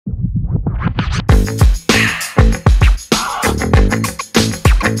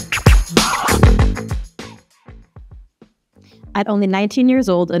At only 19 years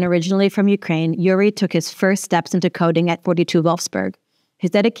old and originally from Ukraine, Yuri took his first steps into coding at 42 Wolfsburg.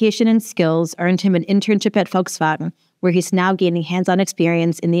 His dedication and skills earned him an internship at Volkswagen, where he's now gaining hands-on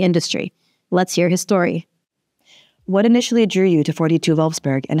experience in the industry. Let's hear his story. What initially drew you to 42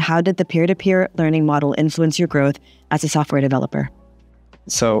 Wolfsburg, and how did the peer-to-peer learning model influence your growth as a software developer?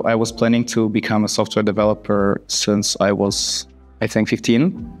 So I was planning to become a software developer since I was, I think,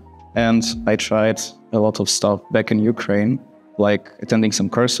 15. And I tried a lot of stuff back in Ukraine, like attending some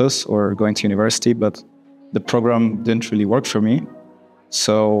courses or going to university, but the program didn't really work for me.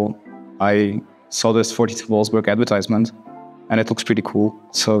 So I saw this 42 Wolfsburg advertisement, and it looks pretty cool.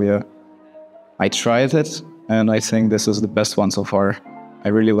 So yeah, I tried it, and I think this is the best one so far. I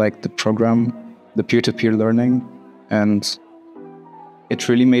really like the program, the peer-to-peer learning, and it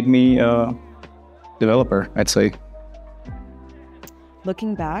really made me a developer, I'd say.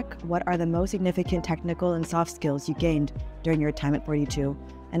 Looking back, what are the most significant technical and soft skills you gained during your time at 42,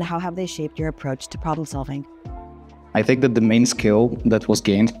 and how have they shaped your approach to problem solving? I think that the main skill that was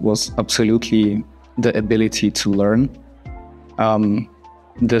gained was absolutely the ability to learn.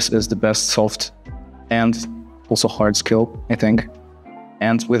 This is the best soft and also hard skill, I think.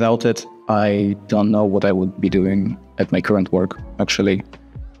 And without it, I don't know what I would be doing at my current work, actually.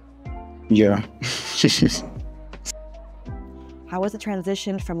 Yeah. How was the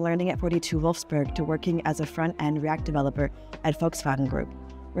transition from learning at 42 Wolfsburg to working as a front-end React developer at Volkswagen Group?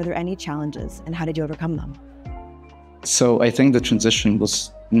 Were there any challenges, and how did you overcome them? So I think the transition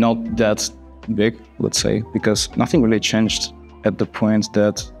was not that big, let's say, because nothing really changed at the point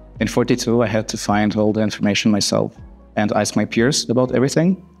that in 42 I had to find all the information myself and ask my peers about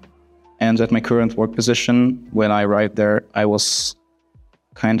everything. And at my current work position, when I arrived there, I was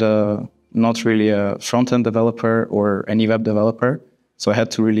kind of not really a front-end developer or any web developer. So I had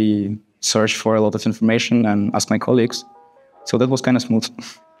to really search for a lot of information and ask my colleagues. So that was kind of smooth.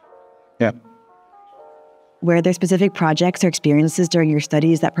 Yeah. Were there specific projects or experiences during your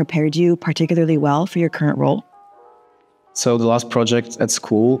studies that prepared you particularly well for your current role? So the last project at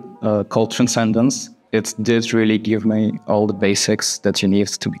school, called Transcendence, it did really give me all the basics that you need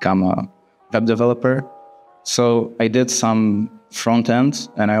to become a web developer. So I did some front end,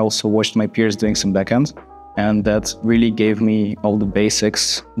 and I also watched my peers doing some back end. And that really gave me all the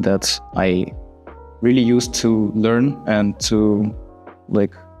basics that I really used to learn and to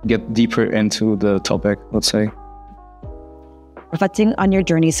get deeper into the topic, let's say. Reflecting on your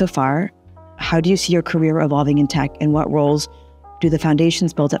journey so far, how do you see your career evolving in tech, and what roles do the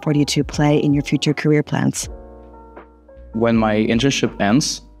foundations built at 42 play in your future career plans? When my internship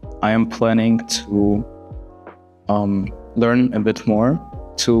ends, I am planning to learn a bit more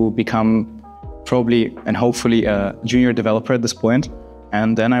to become probably and hopefully a junior developer at this point.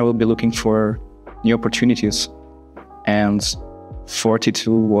 And then I will be looking for new opportunities. And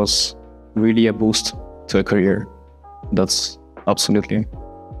 42 was really a boost to a career. That's absolutely,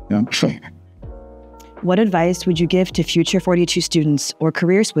 yeah. What advice would you give to future 42 students or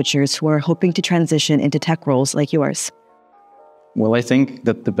career switchers who are hoping to transition into tech roles like yours? Well, I think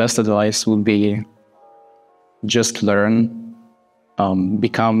that the best advice would be just learn,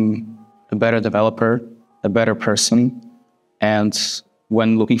 become a better developer, a better person, and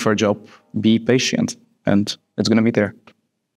when looking for a job, be patient, and it's going to be there.